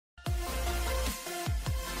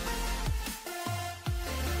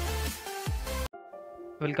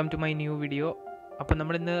Welcome to my new video. അപ്പോൾ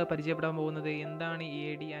നമ്മളിന്ന് പരിചയപ്പെടാൻ പോകുന്നത് എന്താണ്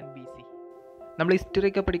AD&BC. നമ്മൾ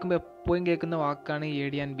ഹിസ്റ്ററിയൊക്കെ പഠിക്കുമ്പോൾ എപ്പോഴും കേൾക്കുന്ന വാക്കാണ്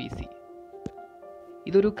AD&BC.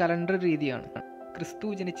 ഇതൊരു കലണ്ടർ രീതിയാണ്. ക്രിസ്തു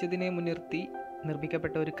ജനിച്ചതിനെ മുൻനിർത്തി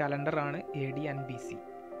നിർമ്മിക്കപ്പെട്ട ഒരു കലണ്ടറാണ് AD&BC.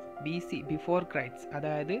 BC ബിഫോർ ക്രൈസ്റ്റ്,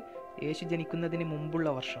 അതായത് യേശു ജനിക്കുന്നതിന് മുമ്പുള്ള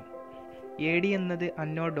വർഷം. AD എന്നത്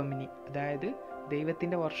അന്നോ ഡൊമിനി, അതായത്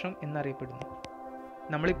ദൈവത്തിൻ്റെ വർഷം എന്നറിയപ്പെടുന്നു.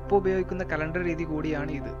 നമ്മളിപ്പോൾ ഉപയോഗിക്കുന്ന കലണ്ടർ രീതി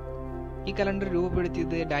കൂടിയാണ് ഇത്. ഈ കലണ്ടർ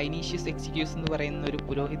രൂപപ്പെടുത്തിയത് ഡൈനീഷ്യസ് എക്സിക്യൂസ് എന്ന് പറയുന്ന ഒരു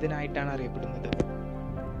പുരോഹിതനായിട്ടാണ് അറിയപ്പെടുന്നത്.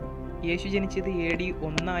 യേശു ജനിച്ചത് AD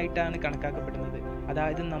 1 കണക്കാക്കപ്പെടുന്നത്.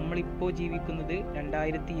 അതായത് നമ്മളിപ്പോൾ ജീവിക്കുന്നത്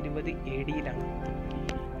 2020 AD-യിലാണ്.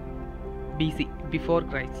 BC ബിഫോർ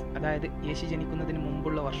ക്രൈസ്റ്റ്, അതായത് യേശു ജനിക്കുന്നതിന്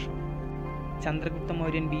മുമ്പുള്ള വർഷം. ചന്ദ്രഗുപ്ത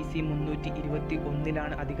മൗര്യൻ BC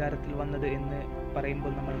 321 അധികാരത്തിൽ വന്നത് എന്ന്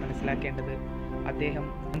പറയുമ്പോൾ നമ്മൾ മനസ്സിലാക്കേണ്ടത് അദ്ദേഹം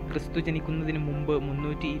ക്രിസ്തു ജനിക്കുന്നതിന് മുമ്പ്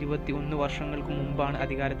 321 വർഷങ്ങൾക്ക് മുമ്പാണ്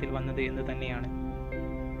അധികാരത്തിൽ വന്നത് എന്ന് തന്നെയാണ്.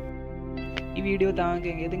 ഈ വീഡിയോ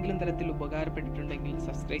താങ്കൾക്ക് ഏതെങ്കിലും തരത്തിൽ ഉപകാരപ്പെട്ടിട്ടുണ്ടെങ്കിൽ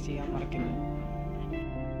സബ്സ്ക്രൈബ് ചെയ്യാൻ മറക്കരുത്.